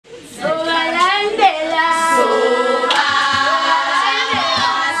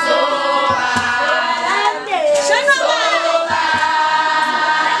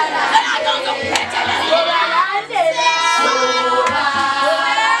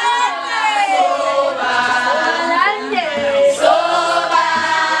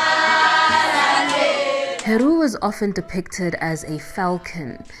often depicted as a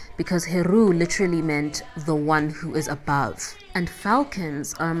falcon because Heru literally meant the one who is above. And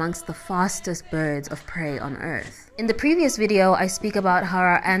falcons are amongst the fastest birds of prey on Earth. In the previous video, I speak about how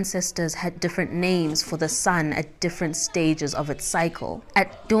our ancestors had different names for the sun at different stages of its cycle.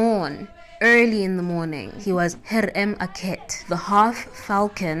 At dawn, early in the morning, he was Herem Aket, the half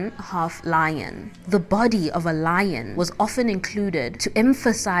falcon, half lion. The body of a lion was often included to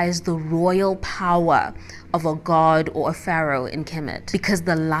emphasize the royal power of a god or a pharaoh in Kemet, because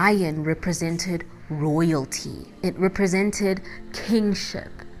the lion represented royalty. It represented kingship.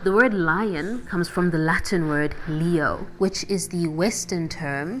 The word lion comes from the Latin word Leo, which is the Western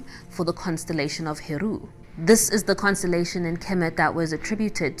term for the constellation of Heru. This is the constellation in Kemet that was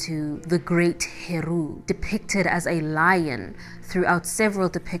attributed to the great Heru, depicted as a lion throughout several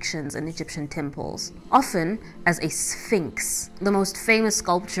depictions in Egyptian temples, often as a sphinx. The most famous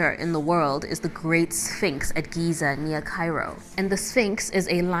sculpture in the world is the Great Sphinx at Giza near Cairo. And the sphinx is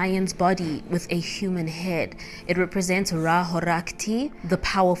a lion's body with a human head. It represents Ra Horakti, the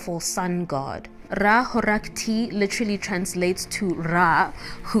powerful sun god. Ra Horakti literally translates to Ra,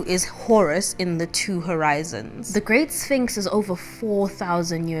 who is Horus in the two horizons. The Great Sphinx is over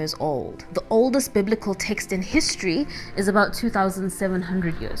 4,000 years old. The oldest biblical text in history is about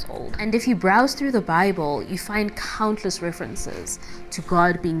 2,700 years old. And if you browse through the Bible, you find countless references to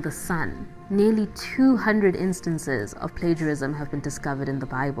God being the sun. Nearly 200 instances of plagiarism have been discovered in the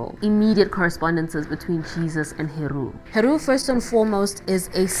Bible. Immediate correspondences between Jesus and Heru. Heru, first and foremost, is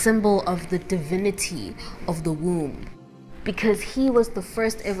a symbol of the divinity of the womb, because he was the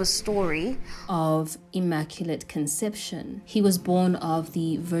first ever story of Immaculate Conception. He was born of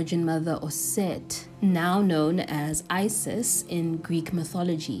the Virgin Mother Set, now known as Isis in Greek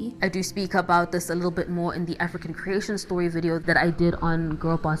mythology. I do speak about this a little bit more in the African creation story video that I did on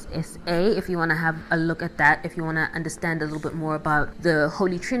Girl Boss SA, if you want to have a look at that, if you want to understand a little bit more about the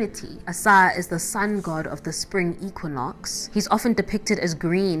Holy Trinity. Asa is the sun god of the spring equinox. He's often depicted as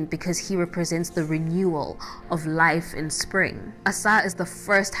green because he represents the renewal of life in spring. Asa is the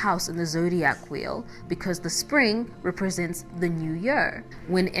first house in the zodiac wheel because the spring represents the new year,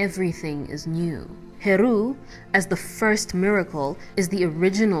 when everything is new. Heru, as the first miracle, is the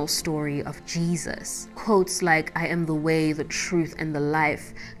original story of Jesus. Quotes like, "I am the way, the truth, and the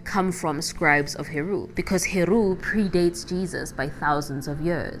life" come from scribes of Heru, because Heru predates Jesus by thousands of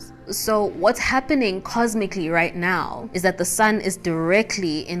years. So what's happening cosmically right now is that the sun is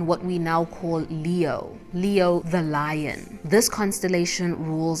directly in what we now call Leo. Leo the lion. This constellation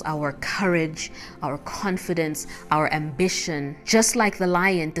rules our courage, our confidence, our ambition. Just like the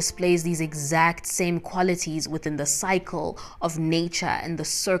lion displays these exact same qualities within the cycle of nature and the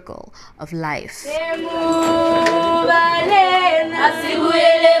circle of life.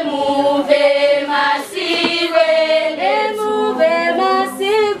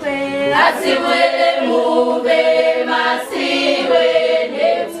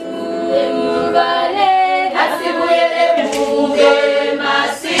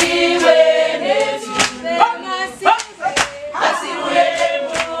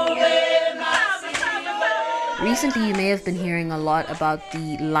 Recently, you may have been hearing a lot about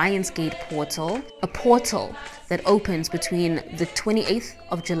the Lionsgate portal, a portal that opens between the 28th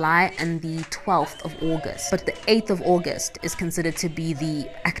of July and the 12th of August. But the 8th of August is considered to be the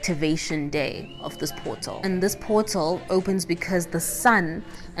activation day of this portal. And this portal opens because the sun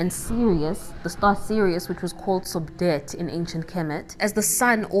and Sirius, the star Sirius, which was called Sobdet in ancient Kemet, as the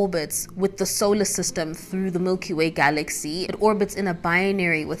sun orbits with the solar system through the Milky Way galaxy, it orbits in a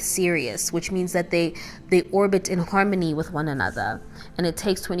binary with Sirius, which means that they orbit in harmony with one another. And it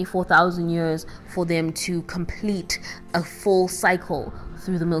takes 24,000 years for them to complete a full cycle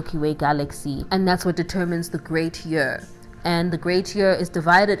through the Milky Way galaxy. And that's what determines the great year. And the great year is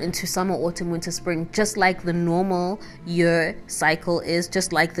divided into summer, autumn, winter, spring, just like the normal year cycle is,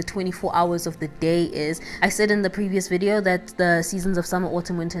 just like the 24 hours of the day is. I said in the previous video that the seasons of summer,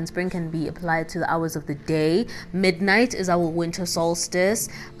 autumn, winter, and spring can be applied to the hours of the day. Midnight is our winter solstice,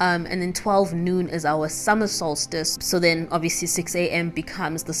 and then 12 noon is our summer solstice. So then obviously 6 a.m.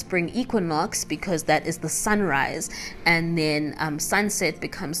 becomes the spring equinox because that is the sunrise, and then sunset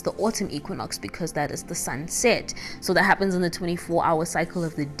becomes the autumn equinox because that is the sunset. So that happens in the 24-hour cycle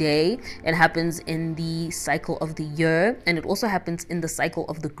of the day. It happens in the cycle of the year, and it also happens in the cycle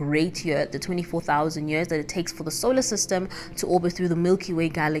of the great year, the 24,000 years that it takes for the solar system to orbit through the Milky Way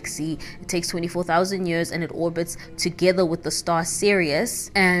galaxy. It takes 24,000 years, and it orbits together with the star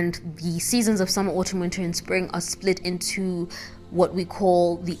Sirius. And the seasons of summer, autumn, winter, and spring are split into what we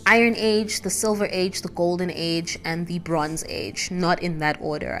call the Iron Age, the Silver Age, the Golden Age, and the Bronze Age. Not in that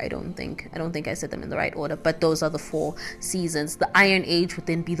order, I don't think I said them in the right order, but those are the 4 seasons. The Iron Age would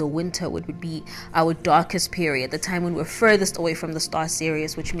then be the winter, which would be our darkest period, the time when we're furthest away from the star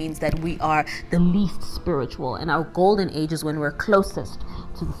Sirius, which means that we are the least spiritual. And our Golden Age is when we're closest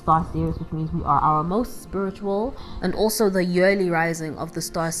to the star Sirius, which means we are our most spiritual. And also the yearly rising of the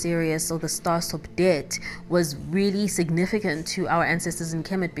star Sirius, or the star Sobdet, was really significant to our ancestors in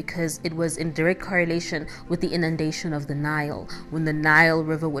Kemet because it was in direct correlation with the inundation of the Nile, when the Nile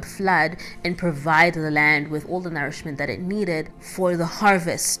River would flood and provide the land with all the nourishment that it needed for the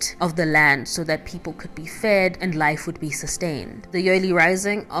harvest of the land, so that people could be fed and life would be sustained. The yearly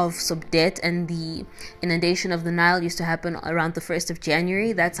rising of Sobdet and the inundation of the Nile used to happen around the 1st of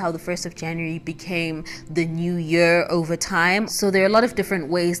January. That's how the 1st of January became the new year over time. So there are a lot of different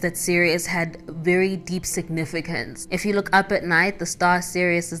ways that Sirius had very deep significance. If you look up at night, the star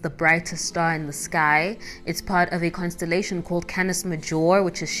Sirius is the brightest star in the sky. It's part of a constellation called Canis Major,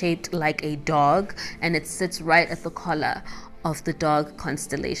 which is shaped like a dog, and it sits right at the collar of the dog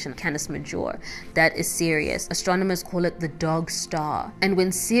constellation, Canis Major. That is Sirius. Astronomers call it the dog star. And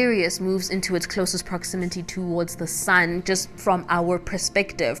when Sirius moves into its closest proximity towards the sun, just from our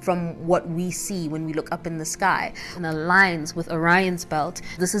perspective, from what we see when we look up in the sky, and aligns with Orion's belt,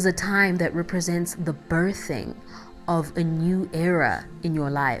 this is a time that represents the birthing of a new era in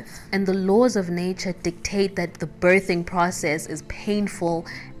your life. And the laws of nature dictate that the birthing process is painful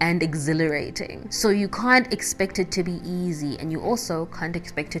and exhilarating. So you can't expect it to be easy, and you also can't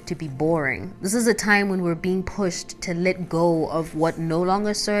expect it to be boring. This is a time when we're being pushed to let go of what no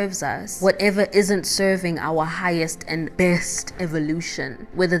longer serves us, whatever isn't serving our highest and best evolution,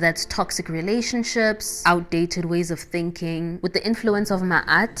 whether that's toxic relationships, outdated ways of thinking. With the influence of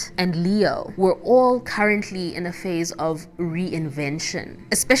Ma'at and Leo, we're all currently in a phase of reinvention,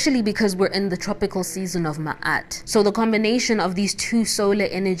 especially because we're in the tropical season of Ma'at. So the combination of these 2 solar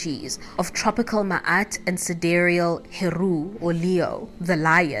energies of tropical Ma'at and sidereal Heru or Leo, the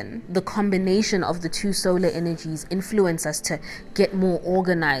lion, the combination of the 2 solar energies influence us to get more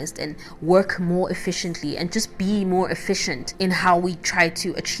organized and work more efficiently and just be more efficient in how we try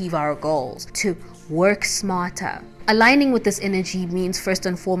to achieve our goals, to work smarter. Aligning with this energy means first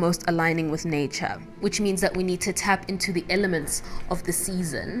and foremost aligning with nature, which means that we need to tap into the elements of the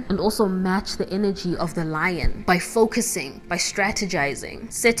season and also match the energy of the lion by focusing, by strategizing,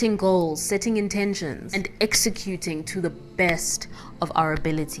 setting goals, setting intentions, and executing to the best of our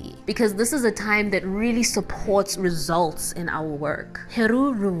ability. Because this is a time that really supports results in our work.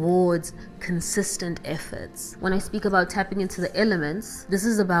 Heru rewards consistent efforts. When I speak about tapping into the elements, this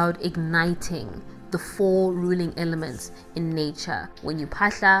is about igniting the 4 ruling elements in nature. When you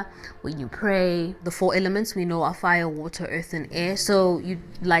phahla, when you pray, the 4 elements we know are fire, water, earth, and air. So you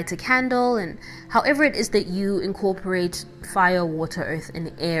light a candle, and however it is that you incorporate fire, water, earth,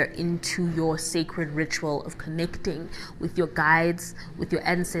 and air into your sacred ritual of connecting with your guides, with your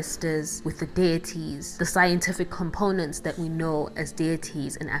ancestors, with the deities, the scientific components that we know as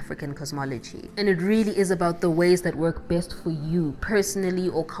deities in African cosmology. And it really is about the ways that work best for you personally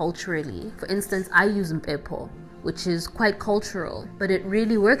or culturally. For instance, I use Mpepo, which is quite cultural, but it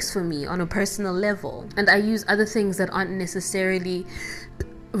really works for me on a personal level. And I use other things that aren't necessarily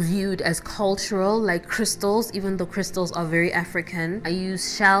viewed as cultural, like crystals, even though crystals are very African. I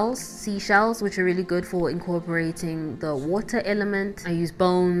use shells, seashells, which are really good for incorporating the water element. I use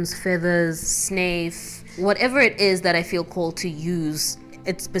bones, feathers, snaith, whatever it is that I feel called to use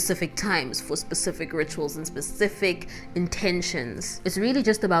at specific times for specific rituals and specific intentions. It's really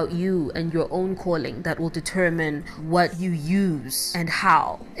just about you and your own calling that will determine what you use and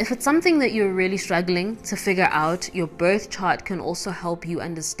how. If it's something that you're really struggling to figure out, your birth chart can also help you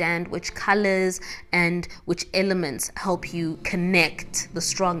understand which colors and which elements help you connect the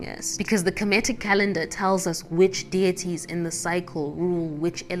strongest, because the Kemetic calendar tells us which deities in the cycle rule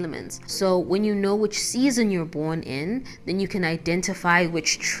which elements. So when you know which season you're born in, then you can identify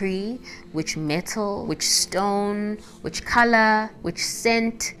which tree, which metal, which stone, which color, which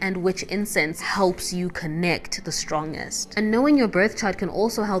scent, and which incense helps you connect the strongest. And knowing your birth chart can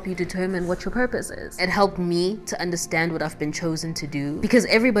also help you determine what your purpose is. It helped me to understand what I've been chosen to do, because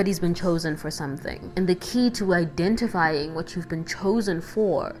everybody's been chosen for something. And the key to identifying what you've been chosen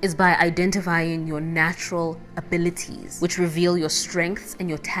for is by identifying your natural abilities, which reveal your strengths and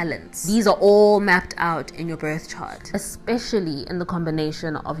your talents. These are all mapped out in your birth chart, especially in the combination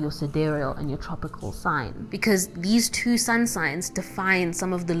combination of your sidereal and your tropical sign, because these two sun signs define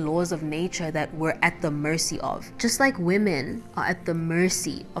some of the laws of nature that we're at the mercy of. Just like women are at the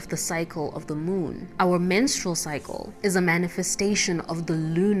mercy of the cycle of the moon, our menstrual cycle is a manifestation of the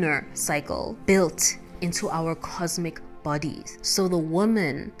lunar cycle built into our cosmic bodies. So the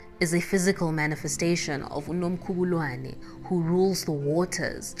woman is a physical manifestation of uNomkhubulwane, who rules the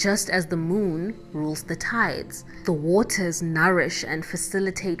waters, just as the moon rules the tides. The waters nourish and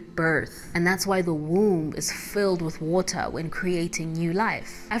facilitate birth, and that's why the womb is filled with water when creating new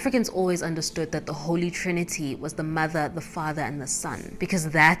life. Africans always understood that the Holy Trinity was the Mother, the Father, and the Son, because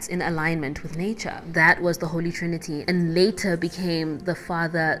that's in alignment with nature. That was the Holy Trinity, and later became the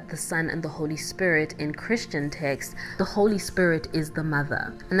Father, the Son, and the Holy Spirit in Christian texts. The Holy Spirit is the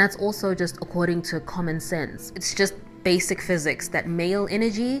Mother, and that's also just according to common sense. It's just basic physics that male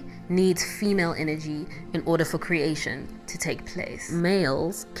energy needs female energy in order for creation to take place.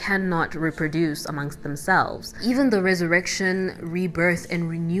 Males cannot reproduce amongst themselves. Even the resurrection, rebirth, and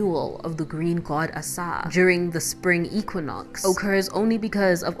renewal of the green god Asa during the spring equinox occurs only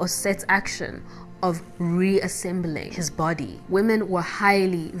because of Oset's action of reassembling his body. Women were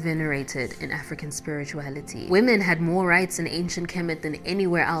highly venerated in African spirituality. Women had more rights in ancient Kemet than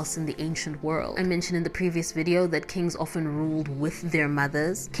anywhere else in the ancient world. I mentioned in the previous video that kings often ruled with their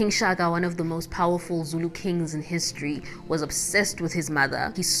mothers. King Shaka, one of the most powerful Zulu kings in history, was obsessed with his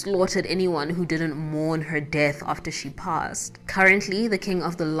mother. He slaughtered anyone who didn't mourn her death after she passed. Currently, the king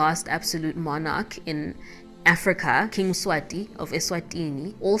of the last absolute monarch in Africa, King Swati of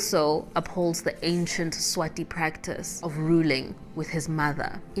Eswatini, also upholds the ancient Swati practice of ruling with his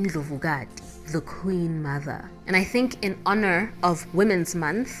mother, Indlovukati, the Queen Mother. And I think in honor of Women's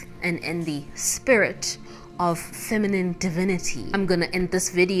Month and in the spirit of feminine divinity, I'm gonna end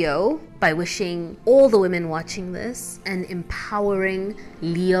this video by wishing all the women watching this an empowering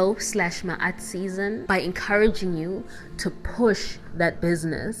Leo/Ma'at season, by encouraging you to push that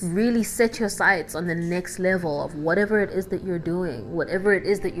business, really set your sights on the next level of whatever it is that you're doing, whatever it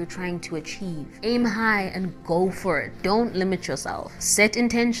is that you're trying to achieve. Aim high and go for it. Don't limit yourself. Set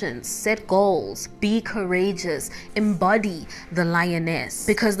intentions, set goals, be courageous, embody the lioness,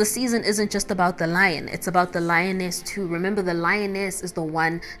 because the season isn't just about the lion, it's about the lioness too. Remember, the lioness is the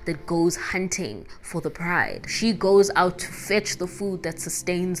one that goes hunting for the pride. She goes out to fetch the food that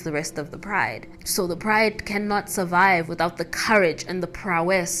sustains the rest of the pride. So the pride cannot survive without the courage and the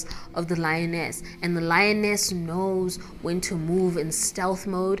prowess of the lioness. And the lioness knows when to move in stealth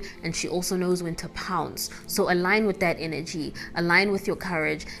mode, and she also knows when to pounce. So align with that energy, align with your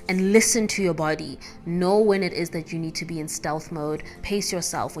courage, and listen to your body. Know when it is that you need to be in stealth mode. Pace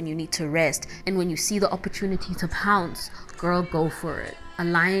yourself when you need to rest, and when you see the opportunity to pounce, girl, go for it.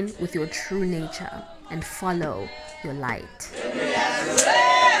 Align with your true nature and follow your light.